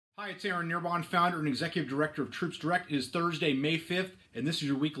Hi, it's Aaron Nierbon, founder and executive director of TroopsDirect. It is Thursday, May 5th, and this is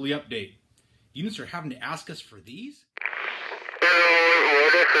your weekly update. Units are having to ask us for these?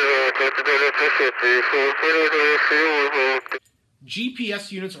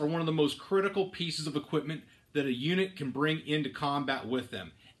 GPS units are one of the most critical pieces of equipment that a unit can bring into combat with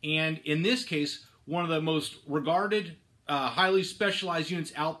them. And in this case, one of the most regarded, highly specialized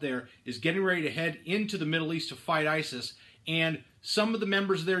units out there is getting ready to head into the Middle East to fight ISIS. And some of the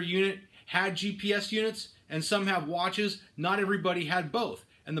members of their unit had GPS units and some have watches. Not everybody had both.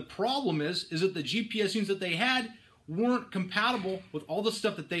 And the problem is that the GPS units that they had weren't compatible with all the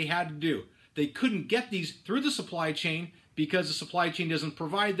stuff that they had to do. They couldn't get these through the supply chain because the supply chain doesn't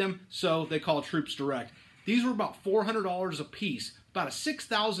provide them, so they call TroopsDirect. These were about $400 a piece, about a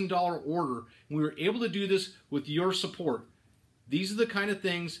 $6,000 order, and we were able to do this with your support. These are the kind of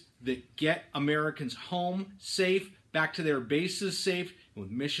things that get Americans home safe, back to their bases safe, and with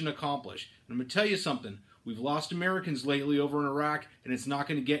mission accomplished. And I'm going to tell you something. We've lost Americans lately over in Iraq, and it's not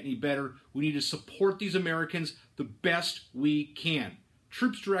going to get any better. We need to support these Americans the best we can.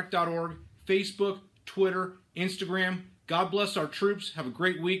 TroopsDirect.org, Facebook, Twitter, Instagram. God bless our troops. Have a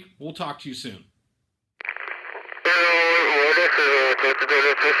great week. We'll talk to you soon.